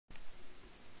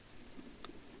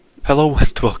Hello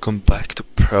and welcome back to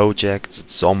Project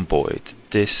Zomboid.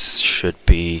 This should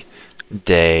be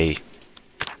day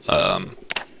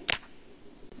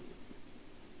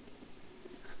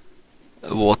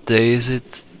what day is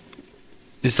it?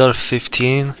 Is that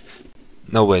 15?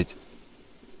 No wait.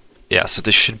 Yeah, so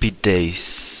this should be day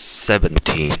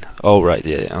 17. Oh right,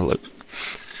 yeah, look.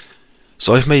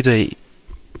 So I've made a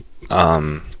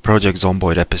Project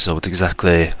Zomboid episode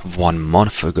exactly 1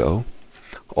 month ago,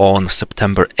 on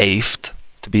September 8th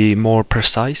to be more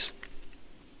precise.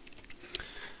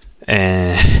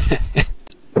 And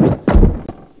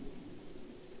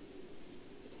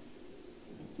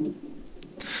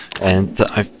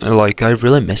I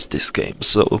really missed this game,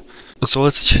 so let's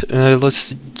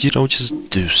just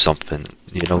do something.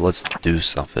 Let's do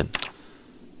something.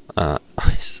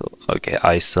 Okay,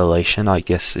 isolation. I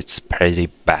guess it's pretty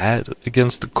bad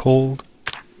against the cold.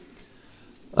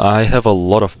 I have a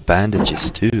lot of bandages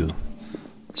too,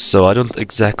 so I don't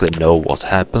exactly know what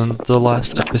happened the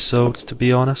last episode, to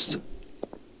be honest.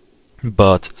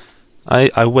 But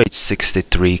I weighed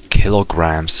 63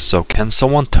 kilograms, so can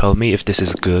someone tell me if this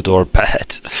is good or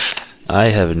bad?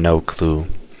 I have no clue.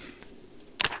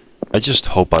 I just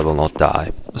hope I will not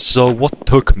die. So what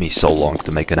took me so long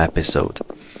to make an episode?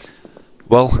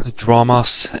 Well,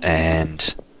 dramas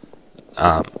and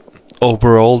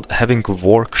overall having a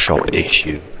workshop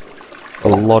issue. A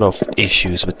lot of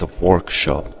issues with the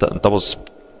workshop. That was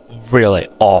really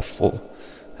awful.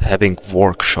 Having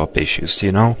workshop issues,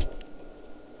 you know?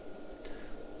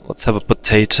 Let's have a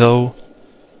potato.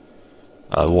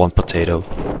 One potato.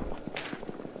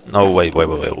 No, wait.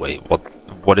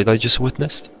 What did I just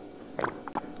witness?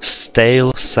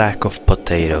 Stale sack of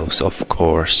potatoes, of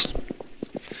course.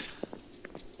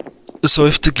 So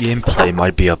if the gameplay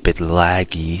might be a bit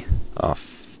laggy,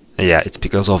 yeah, it's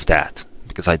because of that.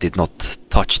 Because I did not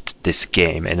touch this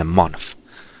game in a month.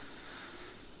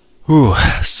 Ooh,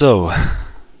 so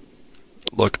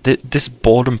look, this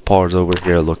bottom part over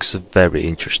here looks very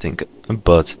interesting,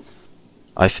 but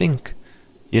I think,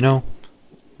 you know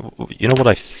what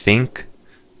I think?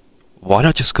 Why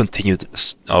not just continue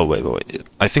this? Oh wait,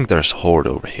 I think there's horde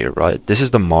over here, right? This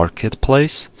is the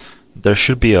marketplace. There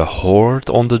should be a horde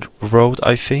on the road,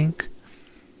 I think.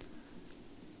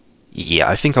 Yeah,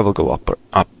 I think I will go up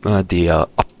the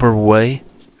upper way.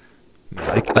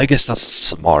 I guess that's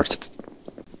smart.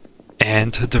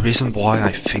 And the reason why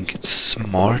I think it's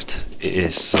smart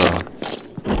is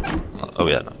oh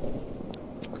yeah, no.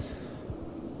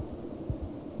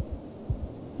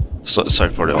 So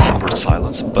sorry for the awkward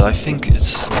silence, but I think it's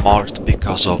smart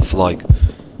because of, like,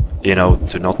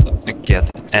 to not get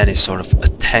any sort of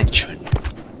attention.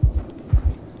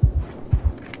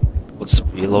 Let's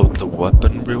reload the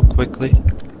weapon real quickly.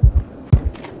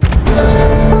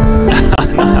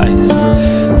 Nice.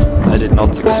 I did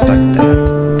not expect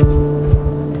that.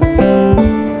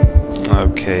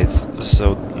 Okay,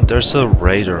 so there's a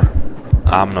raider.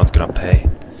 I'm not gonna pay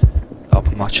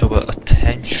much of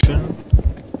attention.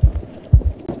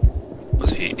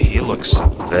 But he looks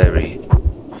very...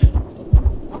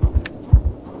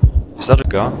 Is that a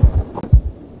gun?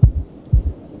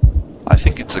 I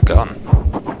think it's a gun.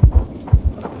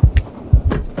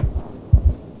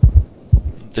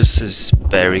 This is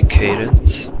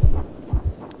barricaded.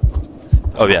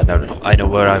 Oh yeah, no, I know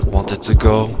where I wanted to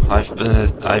go. I've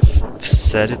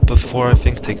said it before. I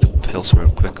think take the pills real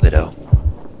quickly though.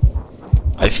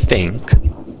 I think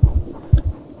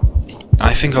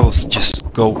I will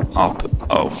just go up.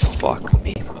 Oh fuck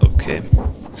me. Okay.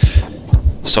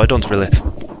 So I don't really.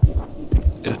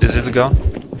 Is it a gun?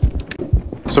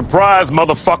 Surprise,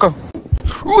 motherfucker!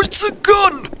 Oh, it's a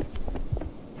gun!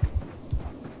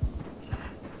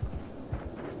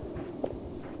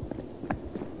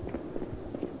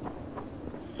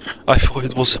 I thought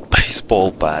it was a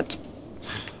baseball bat.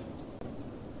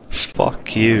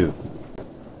 Fuck you.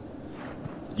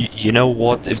 You know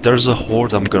what? If there's a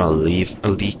horde, I'm gonna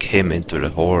leak him into the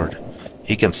horde.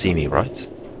 He can see me, right?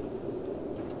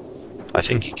 I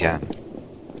think he can.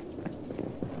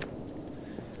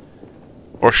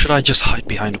 Or should I just hide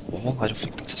behind a wall? I don't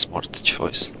think that's a smart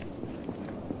choice.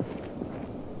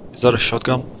 Is that a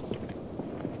shotgun?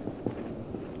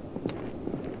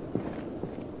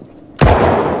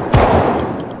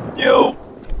 Yo!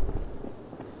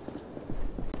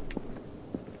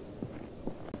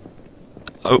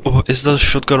 Oh, is that a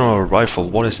shotgun or a rifle?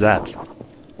 What is that?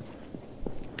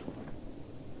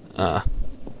 Yeah,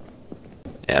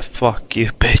 fuck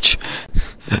you, bitch.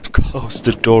 Close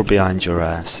the door behind your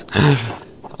ass.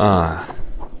 But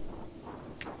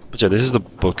yeah, this is the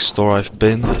bookstore I've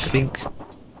been, I think.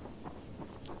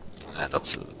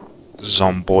 That's a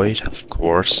Zomboid, of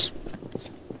course.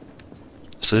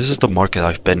 Also, this is the market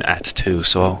I've been at too,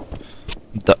 so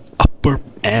the upper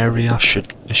area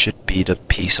should be the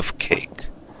piece of cake.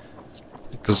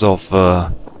 Because of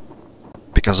the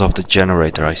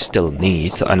generator I still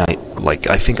need, and I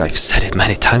think I've said it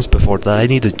many times before that I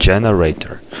need a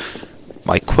generator.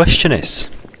 My question is,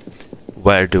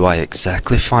 where do I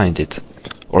exactly find it?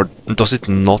 Or does it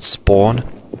not spawn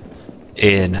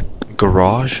in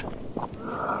garage?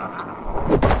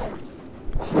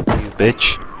 Fuck you,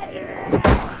 bitch.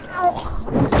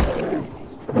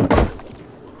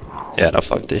 Yeah, no,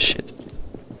 fuck this shit.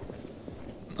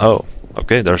 Oh,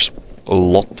 okay, there's a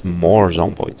lot more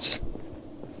zomboids.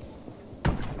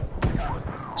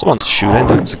 Someone's shooting.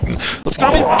 That's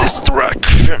gonna be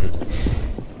distraction.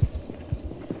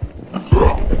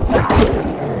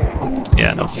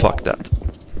 Yeah, no, fuck that.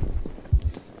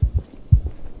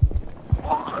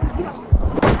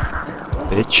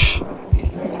 Bitch.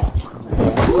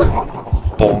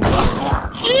 Bonk.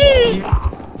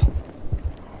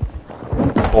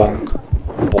 Bonk.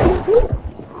 Bonk.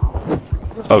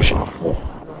 Oh shit.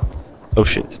 Oh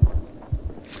shit.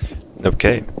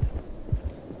 Okay.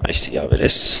 I see how it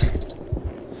is.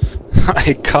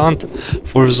 I can't,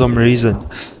 for some reason,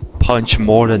 punch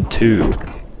more than 2.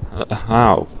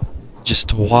 How?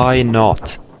 Just why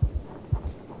not?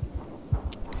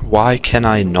 Why can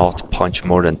I not punch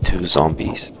more than 2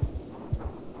 zombies?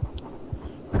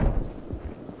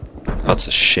 That's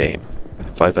a shame,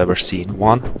 if I've ever seen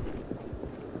one.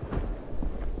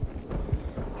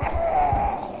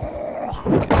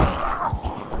 Okay.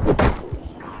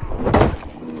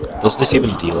 Does this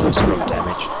even deal any sort of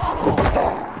damage?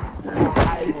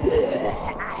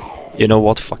 You know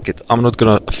what, fuck it. I'm not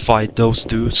gonna fight those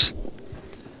dudes.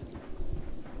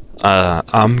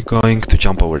 I'm going to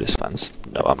jump over this fence.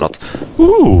 No, I'm not.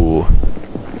 Ooh!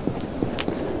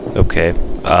 Okay,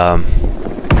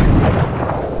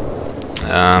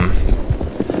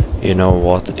 you know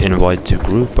what? Invite to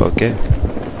group, okay.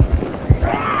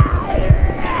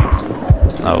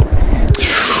 Oh.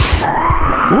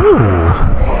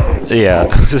 Ooh!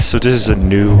 Yeah, so this is a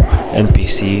new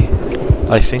NPC,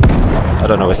 I think. I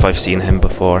don't know if I've seen him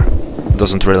before.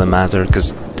 Doesn't really matter,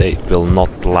 because they will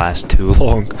not last too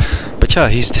long. But yeah,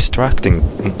 he's distracting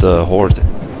the horde.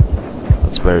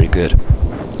 That's very good.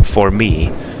 For me.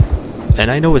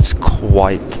 And I know it's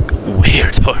quite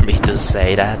weird for me to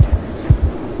say that.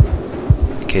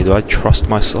 Okay, do I trust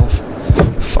myself?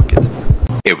 Fuck it.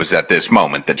 It was at this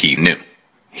moment that he knew.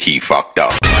 He fucked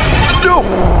up. No!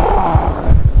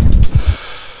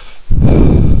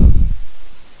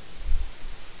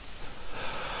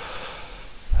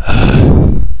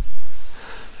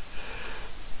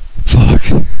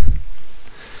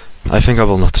 I think I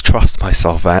will not trust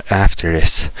myself after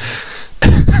this.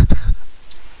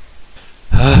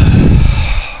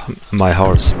 My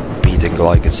heart's beating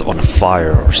like it's on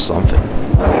fire or something.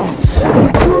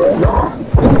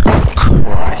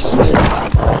 Christ.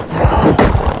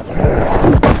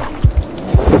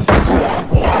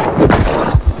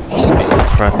 Just beat the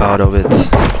crap out of it.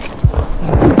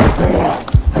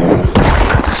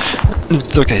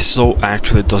 Okay, so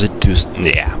actually does it do...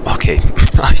 Yeah, okay,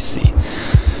 I see.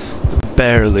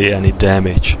 Barely any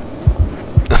damage.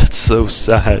 That's so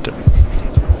sad.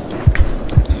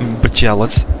 But yeah,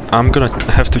 I'm gonna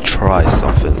have to try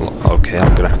something. Okay,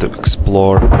 I'm gonna have to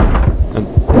explore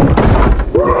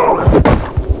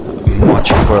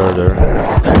much further.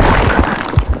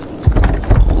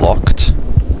 Locked.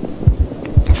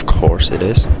 Of course it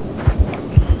is.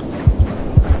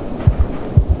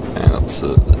 And that's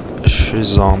a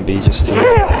zombie just here.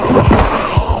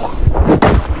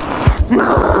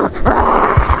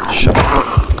 Shut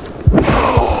up.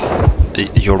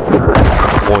 Your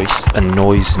voice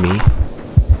annoys me.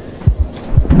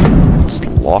 It's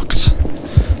locked.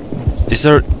 Is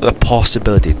there a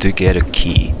possibility to get a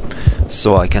key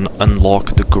so I can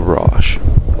unlock the garage?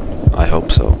 I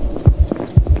hope so.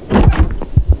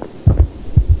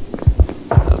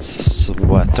 That's a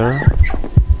sweater.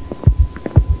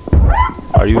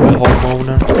 Are you a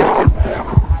homeowner?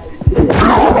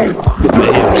 I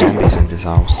hear zombies in this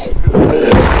house.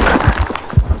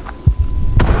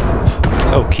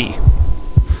 Oh, key.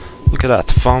 Look at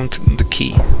that, found the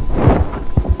key.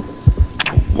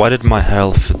 Why did my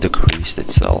health decrease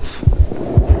itself?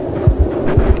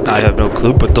 I have no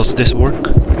clue, but does this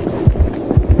work?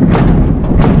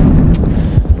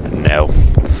 No.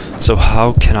 So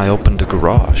how can I open the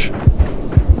garage?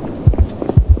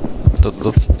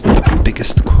 That's the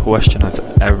biggest question I've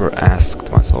ever asked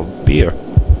myself. Beer.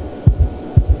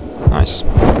 Nice.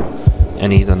 I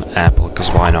need an apple,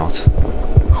 because why not?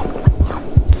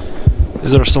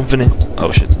 Is there something in...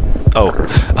 Oh shit.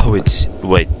 Oh, it's...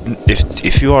 Wait,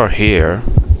 if you are here,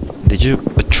 did you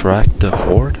attract the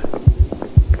horde?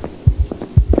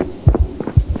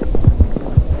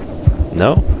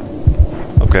 No?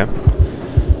 Okay.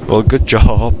 Well, good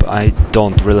job. I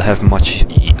don't really have much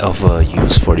of a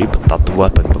use for you, but that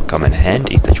weapon will come in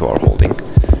handy that you are holding.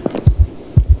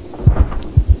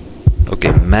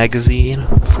 Okay, magazine,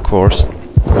 of course.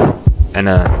 And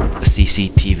a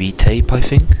CCTV tape, I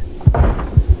think.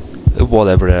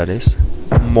 Whatever that is.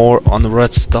 More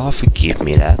unread stuff, give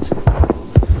me that.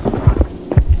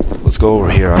 Let's go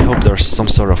over here. I hope there's some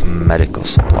sort of medical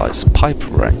supplies. Pipe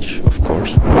wrench, of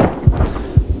course.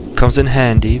 Comes in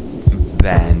handy.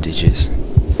 Bandages.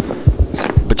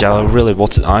 But yeah, really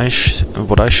what I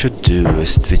should do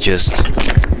is to just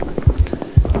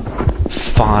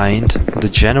find the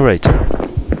generator.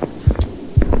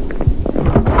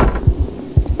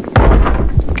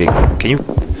 Okay, can you...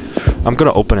 I'm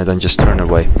gonna open it and just turn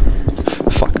away.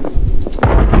 Fuck.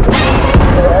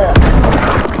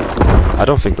 I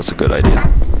don't think that's a good idea.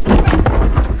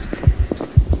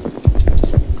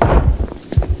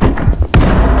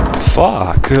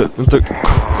 Fuck! The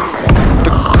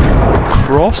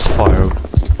crossfire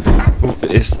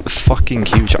is fucking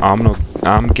huge.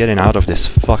 I'm getting out of this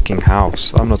fucking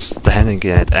house. I'm not standing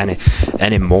in it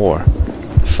anymore.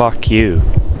 Fuck you.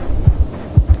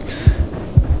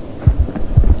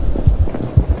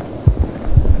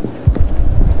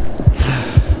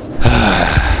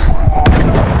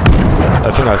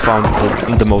 I think I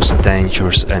found the most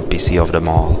dangerous NPC of them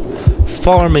all.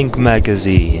 Farming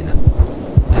magazine.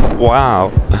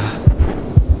 Wow.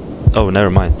 Oh, never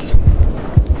mind.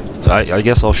 I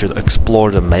guess I should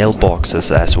explore the mailboxes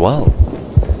as well.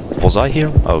 Was I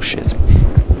here? Oh shit.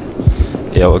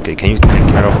 Yeah, okay, can you take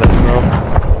care of that,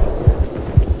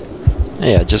 bro?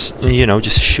 Yeah, just, you know,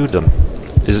 just shoot them.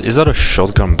 Is that a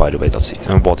shotgun, by the way? That's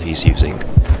what he's using.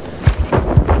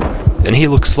 And he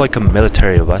looks like a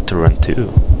military veteran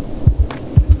too.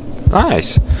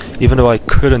 Nice! Even though I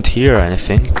couldn't hear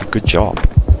anything, good job.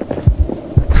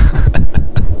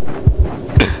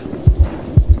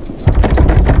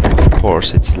 Of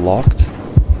course, it's locked.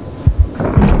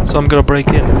 So I'm gonna break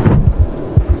in.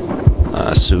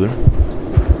 Soon.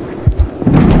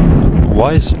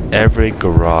 Why is every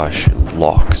garage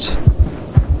locked?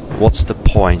 What's the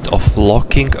point of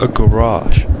locking a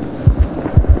garage?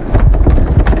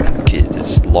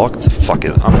 It's locked. Fuck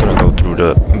it. I'm gonna go through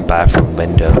the bathroom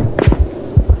window.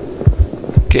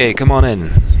 Okay, come on in.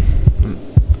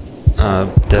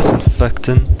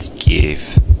 Disinfectant,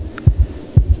 give.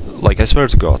 Like, I swear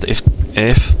to God, if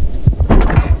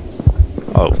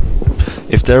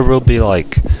there will be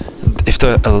like, if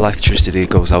the electricity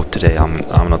goes out today,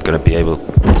 I'm not gonna be able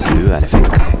to do anything.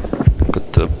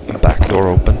 Got the back door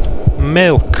open.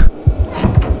 Milk.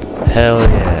 Hell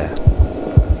yeah.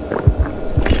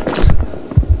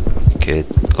 Okay,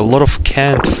 a lot of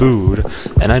canned food,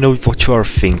 and I know what you are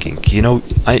thinking. You know,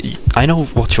 I know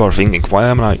what you are thinking. Why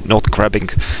am I not grabbing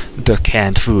the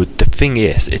canned food? The thing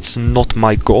is, it's not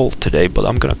my goal today, but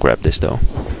I'm gonna grab this though,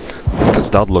 because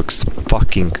that looks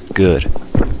fucking good.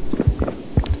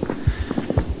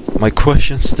 My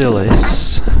question still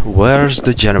is, where's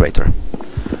the generator?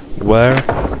 Where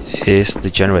is the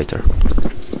generator?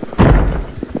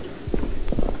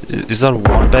 Is that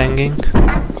one banging?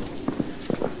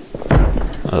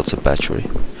 Oh, that's a battery.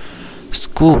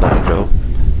 School bag though.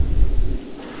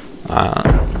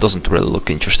 Doesn't really look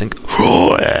interesting.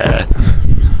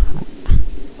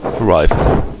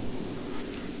 Rifle.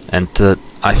 And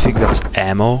I think that's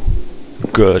ammo.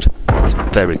 Good. It's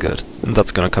very good.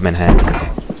 That's gonna come in handy.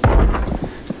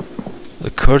 The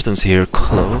curtains here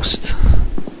closed.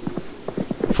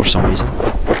 For some reason.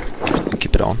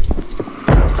 Keep it on.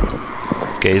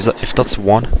 Okay, if that's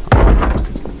one.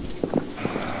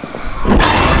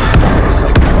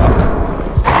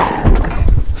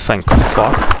 Thank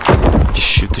fuck. Just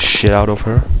shoot the shit out of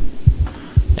her.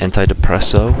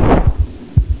 Antidepresso.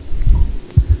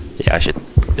 Yeah, I should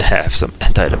have some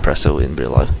antidepresso in real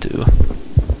life too.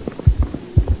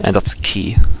 And that's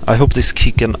key. I hope this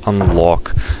key can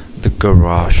unlock the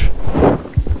garage.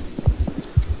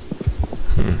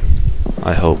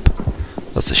 I hope.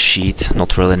 That's a sheet,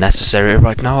 not really necessary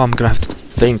right now. I'm gonna have to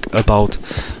think about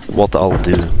what I'll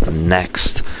do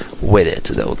next with it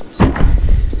though.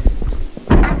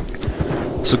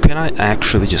 So can I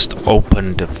actually just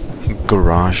open the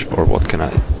garage, or what can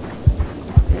I...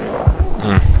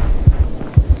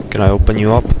 Can I open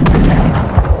you up?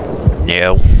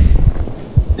 No.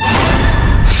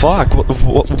 Fuck,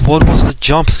 what was the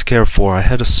jump scare for? I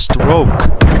had a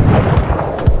stroke.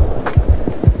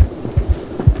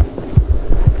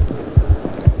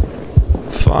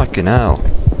 Fucking hell.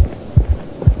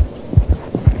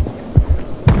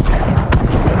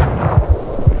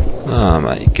 Oh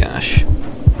my gosh.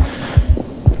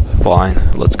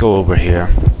 Fine, let's go over here.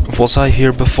 Was I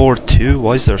here before too?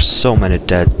 Why is there so many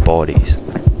dead bodies?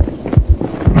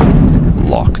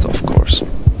 Locked, of course.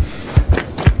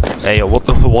 Hey,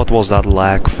 what was that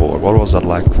lag for? What was that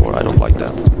lag for? I don't like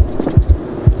that.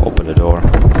 Open the door.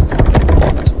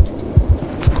 Locked.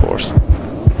 Of course.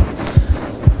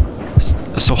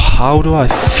 So how do I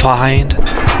find...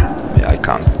 Yeah, I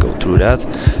can't go through that.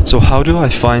 So how do I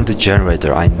find the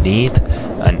generator? I need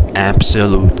an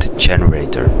absolute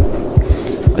generator.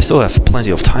 I still have plenty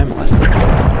of time left.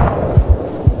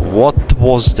 What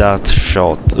was that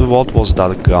shot? What was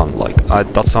that gun like?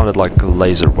 That sounded like a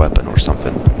laser weapon or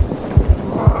something.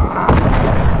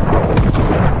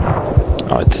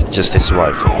 Oh, it's just his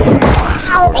rifle. Of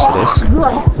course it is.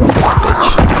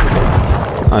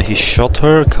 Bitch. He shot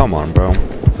her? Come on, bro.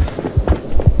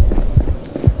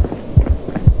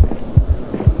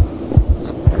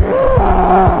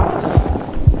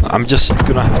 I'm just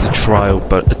gonna have to try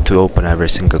to open every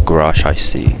single garage I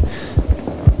see.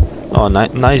 Oh,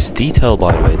 nice detail,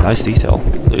 by the way. Nice detail.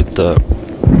 The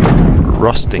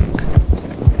rusting,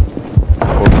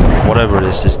 or whatever it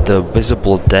is the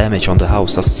visible damage on the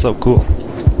house. That's so cool.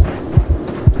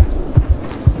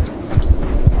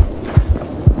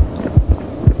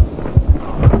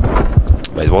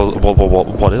 Wait,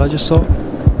 what did I just saw?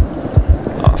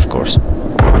 Oh, of course.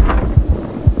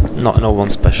 No one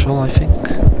special, I think.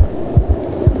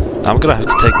 I'm gonna have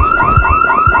to take...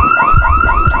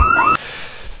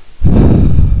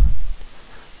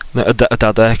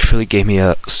 That actually gave me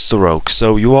a stroke.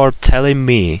 So you are telling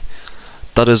me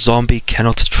that a zombie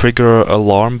cannot trigger an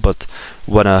alarm, but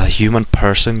when a human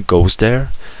person goes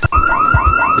there,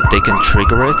 they can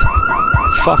trigger it?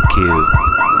 Fuck you.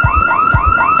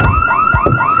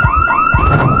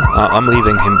 I'm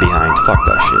leaving him behind. Fuck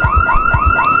that shit.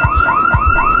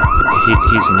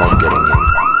 He's not getting in.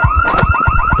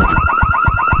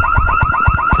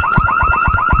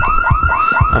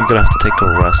 I'm gonna have to take a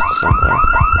rest somewhere.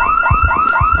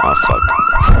 Ah, fuck.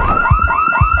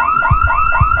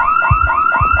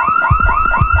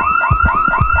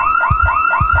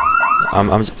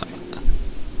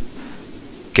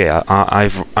 Okay,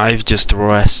 I've just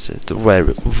rested.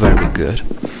 Very good.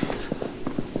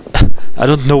 I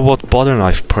don't know what button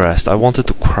I've pressed. I wanted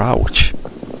to crouch.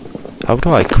 How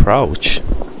do I crouch?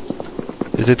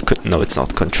 Is it no, it's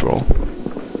not control.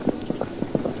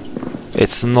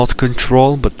 It's not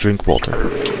control, but drink water.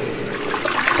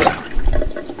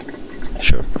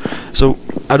 Sure. So,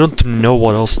 I don't know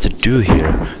what else to do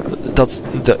here. That's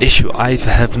the issue. I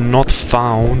have not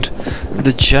found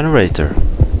the generator.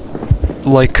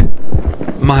 Like,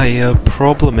 my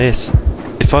problem is,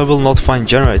 if I will not find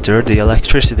generator, the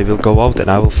electricity will go out and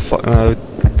I will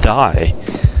die.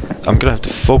 I'm gonna have to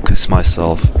focus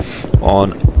myself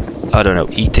on, I don't know,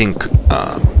 eating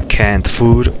canned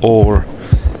food, or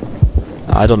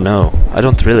I don't know. I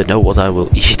don't really know what I will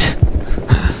eat.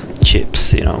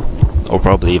 Chips, you know, or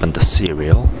probably even the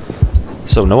cereal.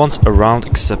 So no one's around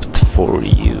except for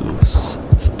you. So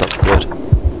that's good.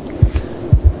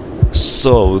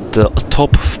 So the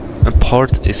top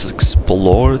part is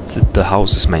explored. The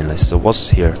house is mainly. So what's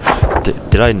here?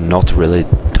 Did I not really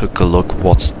take a look?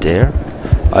 What's there?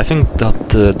 I think that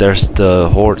there's the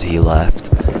horde he left.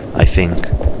 I think.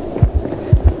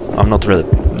 I'm not really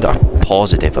that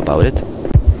positive about it,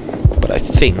 but I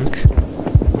think.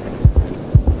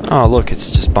 Oh look,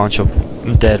 it's just a bunch of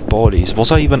dead bodies. Was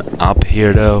I even up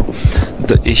here though?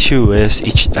 The issue is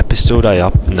each episode I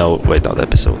up. No, wait, not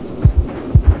episode.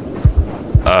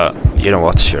 You know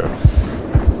what? Sure.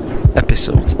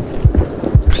 Episode.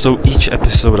 So each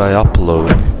episode I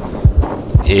upload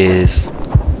is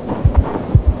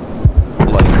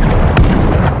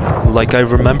like I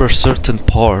remember certain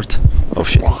part. Oh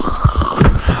shit.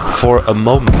 For a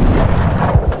moment.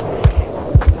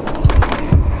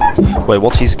 Wait,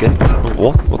 what he's getting?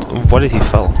 What did he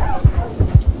fell?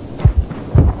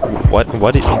 Why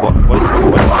did he fell?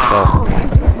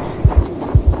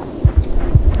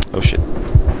 Oh shit.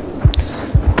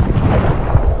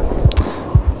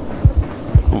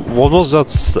 What was that?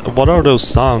 What are those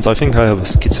sounds? I think I have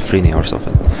schizophrenia or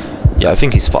something. Yeah, I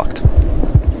think he's fucked.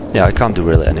 Yeah, I can't do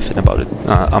really anything about it.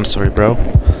 I'm sorry, bro.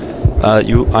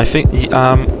 I think,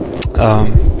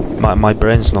 my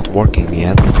brain's not working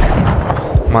yet.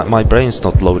 My brain's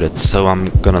not loaded, so I'm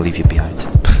gonna leave you behind.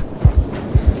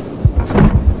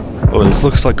 Oh, this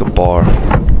looks like a bar.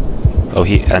 Oh,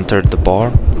 he entered the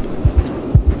bar.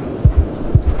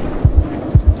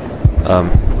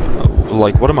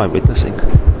 Like, what am I witnessing?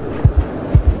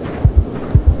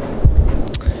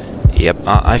 Yep,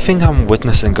 I think I'm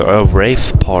witnessing a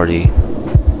rave party.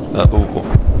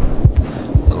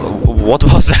 What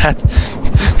was that?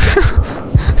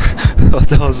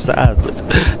 What was that?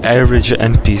 Average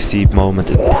NPC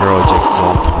moment in Project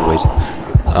Zomboid.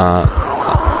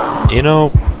 You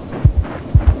know,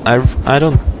 I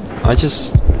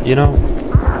just, you know,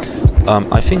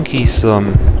 I think he's,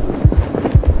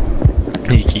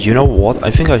 you know what? I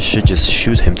think I should just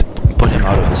shoot him to put him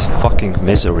out of his fucking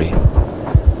misery.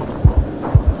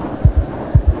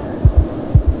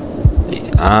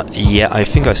 Yeah, I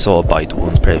think I saw a bite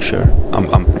wound, pretty sure.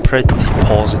 I'm pretty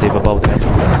positive about that.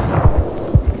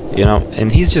 You know,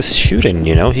 and he's just shooting,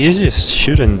 you know? He's just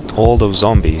shooting all those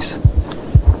zombies.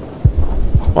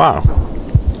 Wow.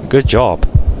 Good job.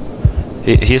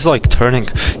 He's like turning...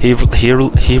 He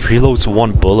reloads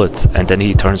one bullet and then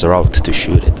he turns around to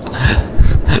shoot it.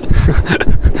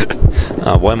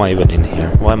 Why am I even in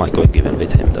here? Why am I going even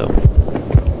with him, though?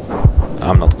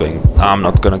 I'm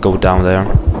not gonna go down there.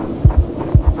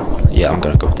 Yeah, I'm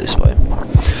gonna go this way.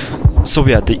 So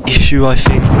yeah, the issue, I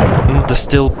think, the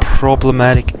still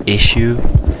problematic issue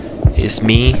is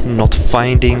me not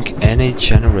finding any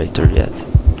generator yet.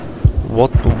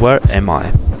 Where am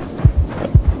I?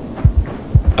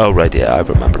 Oh right, yeah, I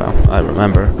remember now. I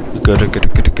remember. Good.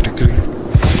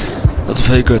 That's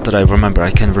very good that I remember.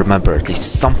 I can remember at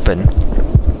least something.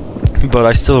 But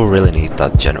I still really need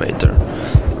that generator.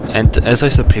 And as I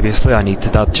said previously, I need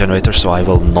that generator so I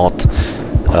will not...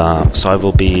 so I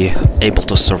will be able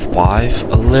to survive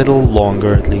a little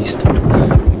longer at least.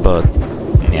 But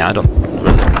yeah, I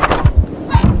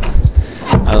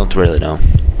don't really know.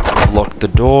 Lock the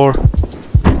door.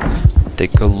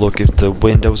 Take a look if the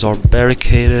windows are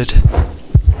barricaded.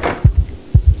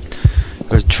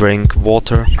 Or drink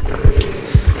water.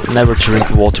 Never drink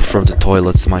water from the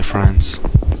toilets, my friends.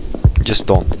 Just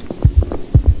don't.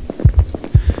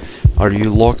 Are you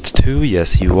locked too?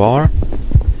 Yes, you are.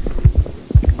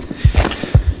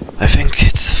 I think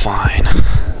it's fine.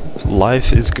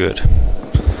 Life is good.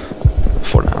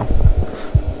 For now.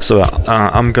 So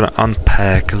I'm gonna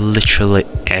unpack literally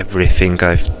everything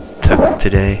I've took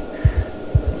today.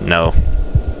 No.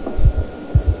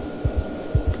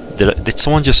 Did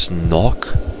someone just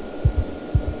knock?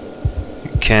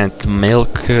 Can't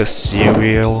milk,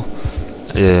 cereal,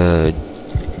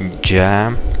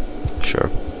 jam? Sure.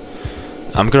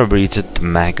 I'm gonna read the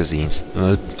magazines.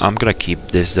 I'm gonna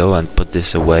keep this though and put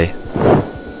this away.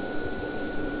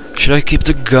 Should I keep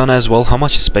the gun as well? How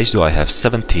much space do I have?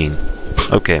 17.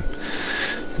 Okay.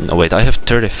 No wait, I have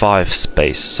 35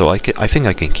 space, so I think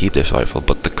I can keep this rifle,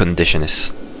 but the condition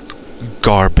is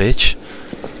garbage.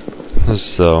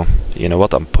 So, you know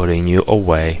what? I'm putting you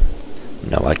away.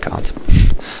 No, I can't.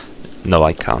 No,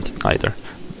 I can't either.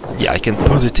 Yeah, I can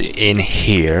put it in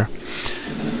here.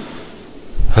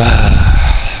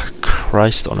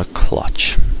 Christ on a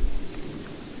clutch.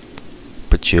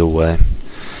 Put you away.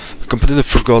 I completely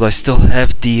forgot I still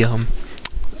have the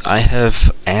I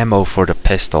have ammo for the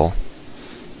pistol.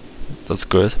 That's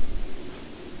good.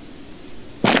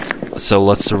 So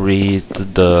let's read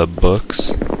the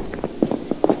books.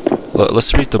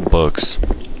 Let's read the books.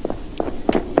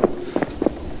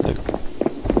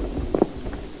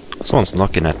 Someone's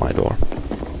knocking at my door.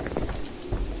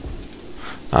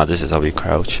 Ah, this is how we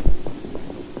crouch.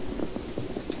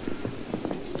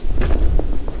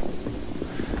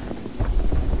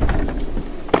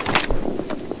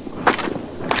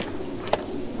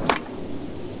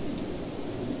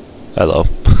 Hello.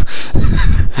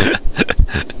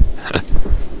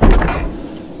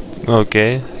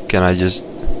 Okay, can I just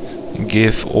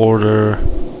give order?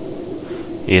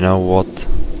 You know what?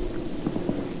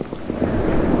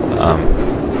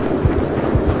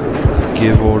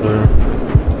 Give order.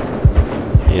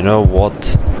 You know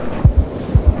what?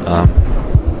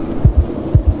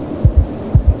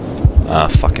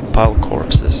 Fucking pile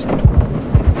corpses.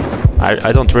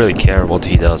 I don't really care what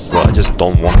he does, though. I just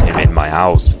don't want him in my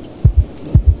house.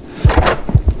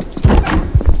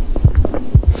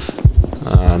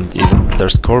 And even,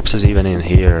 there's corpses even in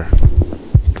here.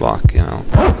 Fuck, you know.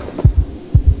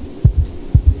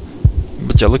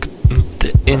 But yeah, look at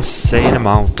the insane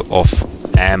amount of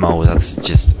ammo. That's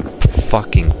just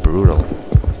fucking brutal.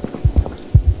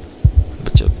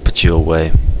 But yeah, put you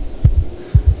away.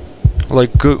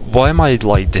 Like, why am I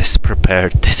like this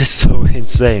prepared? This is so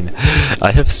insane.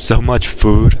 I have so much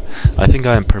food. I think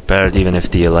I am prepared even if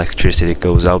the electricity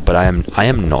goes out, but I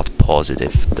am not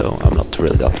positive though. I'm not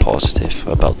really that positive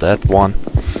about that one.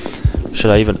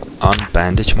 Should I even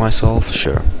unbandage myself?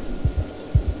 Sure.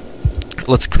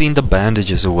 Let's clean the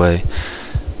bandages away.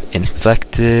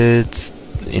 Infected.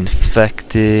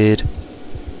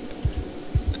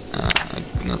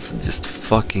 That's just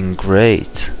fucking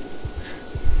great.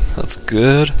 That's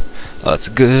good. That's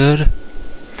good.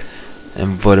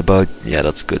 And what about... yeah,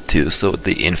 that's good too. So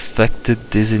the infected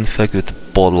disinfect with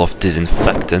a bottle of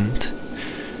disinfectant.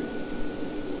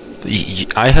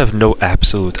 I have no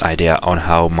absolute idea on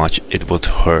how much it would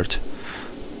hurt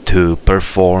to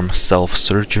perform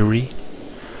self-surgery.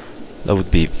 That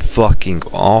would be fucking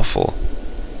awful.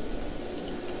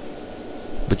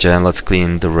 But yeah, let's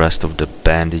clean the rest of the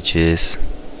bandages.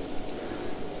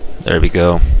 There we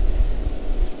go.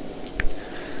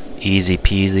 Easy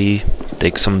peasy.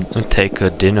 Take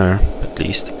a dinner, at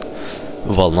least.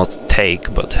 Well, not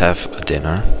take, but have a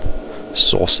dinner.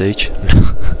 Sausage.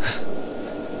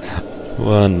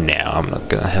 Well, no, I'm not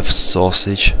gonna have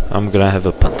sausage. I'm gonna have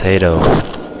a potato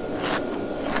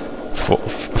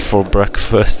for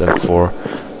breakfast, and for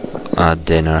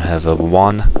dinner have a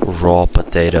one raw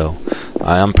potato.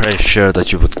 I am pretty sure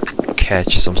that you would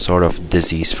catch some sort of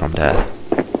disease from that.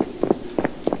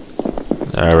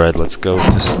 Alright, let's go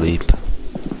to sleep.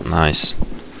 Nice.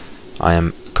 I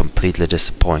am completely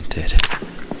disappointed.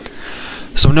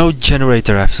 So no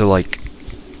generator after like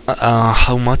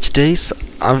how much days?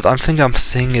 I think I'm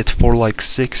saying it for like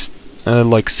 6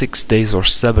 days or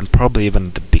 7, probably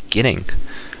even the beginning.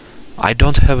 I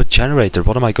don't have a generator.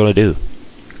 What am I gonna do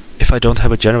if I don't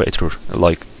have a generator?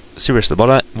 Like, seriously,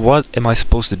 what am I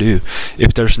supposed to do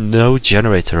if there's no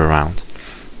generator around?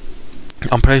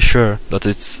 I'm pretty sure that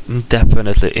it's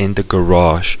definitely in the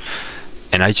garage,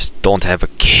 and I just don't have a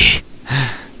key.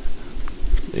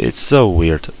 It's so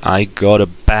weird. I got a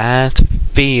bad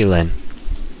feeling.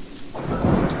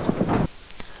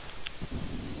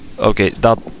 Okay,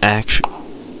 that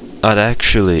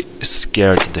actually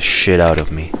scared the shit out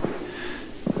of me.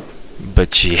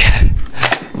 But yeah,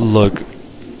 look,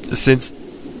 since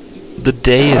the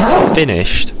day is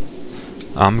finished,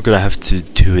 I'm gonna have to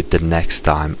do it the next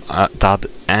time. That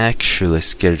actually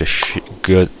scared the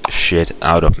good shit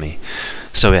out of me.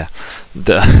 So yeah,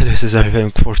 this is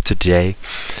everything for today.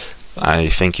 I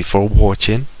thank you for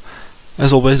watching.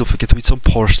 As always, don't forget to eat some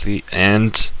parsley,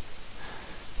 and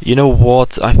you know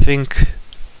what? I think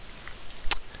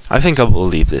I will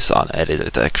leave this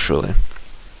unedited, actually.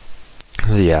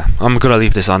 Yeah, I'm gonna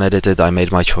leave this unedited. I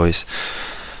made my choice.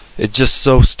 It's just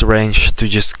so strange to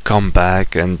just come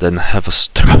back and then have a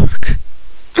stroke.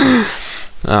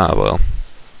 Ah, well.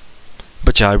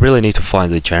 But yeah, I really need to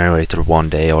find the generator one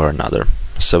day or another.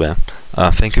 So yeah,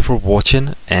 thank you for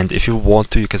watching, and if you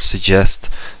want to, you can suggest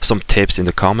some tips in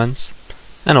the comments.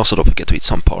 And also don't forget to eat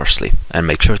some parsley, and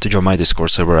make sure to join my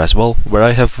Discord server as well, where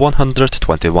I have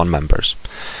 121 members.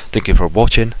 Thank you for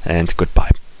watching, and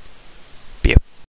goodbye.